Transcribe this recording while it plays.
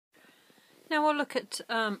Now we'll look at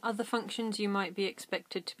other functions you might be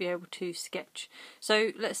expected to be able to sketch.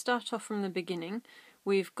 So let's start off from the beginning.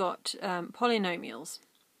 We've got polynomials.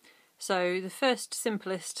 So the first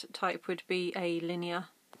simplest type would be a linear,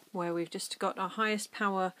 where we've just got our highest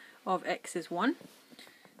power of x is 1.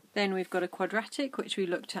 Then we've got a quadratic, which we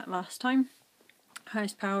looked at last time.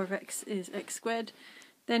 Highest power of x is x squared.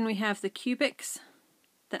 Then we have the cubics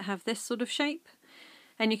that have this sort of shape.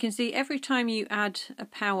 And you can see every time you add a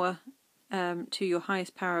power to your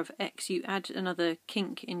highest power of x, you add another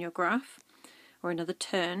kink in your graph, or another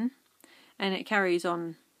turn, and it carries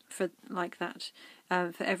on for like that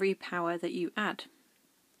for every power that you add.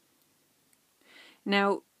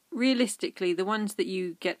 Now, realistically, the ones that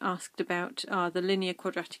you get asked about are the linear,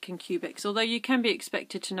 quadratic and cubics. Although you can be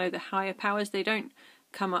expected to know the higher powers, they don't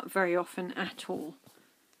come up very often at all.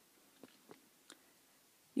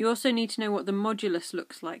 You also need to know what the modulus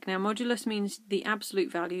looks like. Now, modulus means the absolute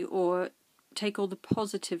value, or take all the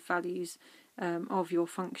positive values of your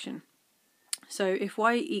function. So if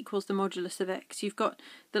y equals the modulus of x, you've got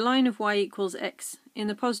the line of y equals x. In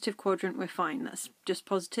the positive quadrant we're fine, that's just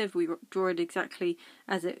positive, we draw it exactly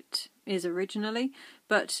as it is originally.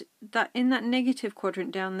 But that in that negative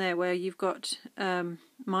quadrant down there where you've got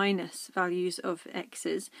minus values of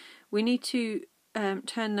x's, we need to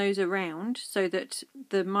turn those around so that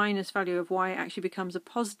the minus value of y actually becomes a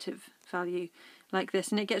positive value, like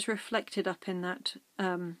this, and it gets reflected up in that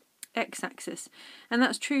x-axis. And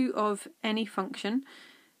that's true of any function.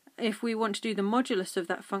 If we want to do the modulus of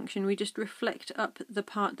that function, we just reflect up the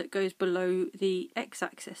part that goes below the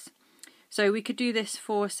x-axis. So we could do this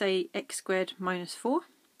for, say, x squared minus 4.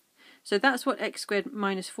 So that's what x squared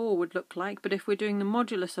minus 4 would look like, but if we're doing the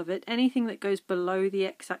modulus of it, anything that goes below the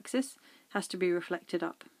x-axis has to be reflected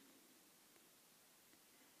up.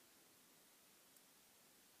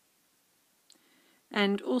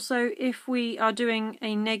 And also, if we are doing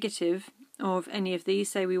a negative of any of these,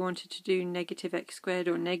 say we wanted to do negative x squared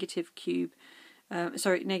or negative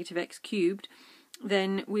x cubed,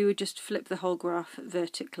 then we would just flip the whole graph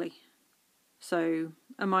vertically. So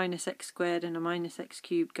a minus x squared and a minus x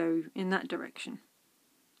cubed go in that direction.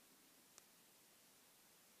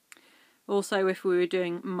 Also, if we were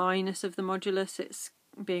doing minus of the modulus, it's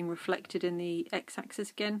being reflected in the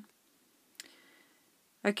x-axis again.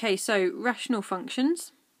 Okay, so rational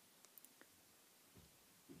functions.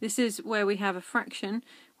 This is where we have a fraction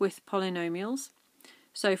with polynomials.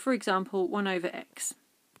 So for example, 1 over x.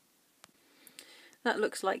 That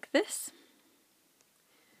looks like this.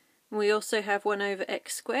 We also have 1 over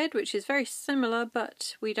x squared, which is very similar,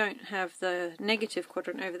 but we don't have the negative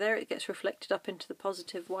quadrant over there. It gets reflected up into the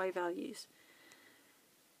positive y values.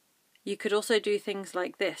 You could also do things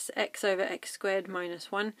like this, x over x squared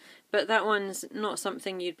minus 1, but that one's not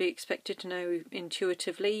something you'd be expected to know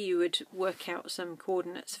intuitively. You would work out some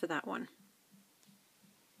coordinates for that one.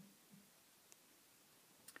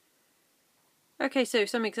 Okay, so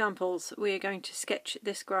some examples. We are going to sketch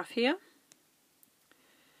this graph here.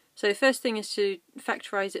 So the first thing is to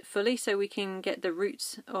factorize it fully so we can get the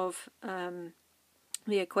roots of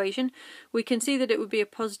the equation. We can see that it would be a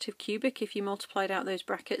positive cubic. If you multiplied out those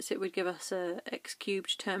brackets, it would give us a x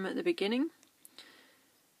cubed term at the beginning.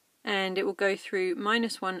 And it will go through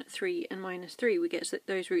minus 1, 3 and minus 3. We get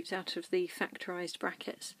those roots out of the factorized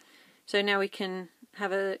brackets. So now we can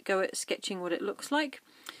have a go at sketching what it looks like.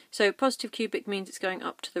 So positive cubic means it's going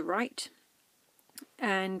up to the right,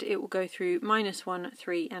 and it will go through minus 1,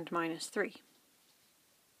 3 and minus 3.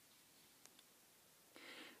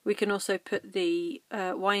 We can also put the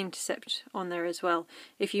y-intercept on there as well.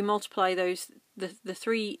 If you multiply those, the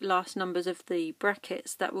three last numbers of the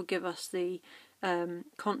brackets, that will give us the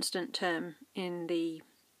constant term in the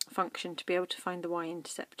function to be able to find the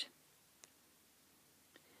y-intercept.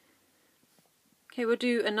 Okay, we'll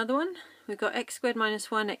do another one. We've got x squared minus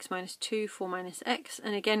 1, x minus 2, 4 minus x,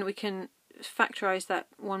 and again we can factorize that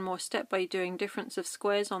one more step by doing difference of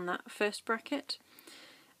squares on that first bracket,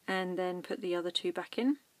 and then put the other two back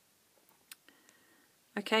in.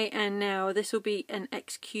 Okay, and now this will be an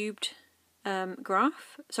x cubed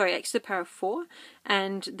graph, sorry, x to the power of 4,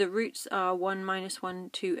 and the roots are 1, minus 1,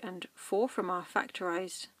 2 and 4 from our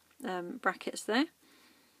factorized brackets there.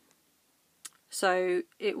 So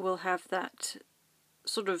it will have that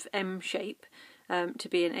sort of M shape to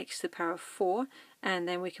be an x to the power of 4, and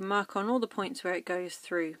then we can mark on all the points where it goes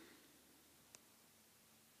through.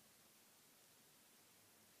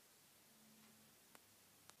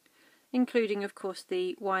 Including, of course,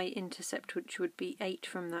 the y-intercept, which would be 8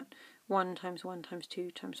 from that 1 times 1 times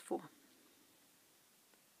 2 times 4.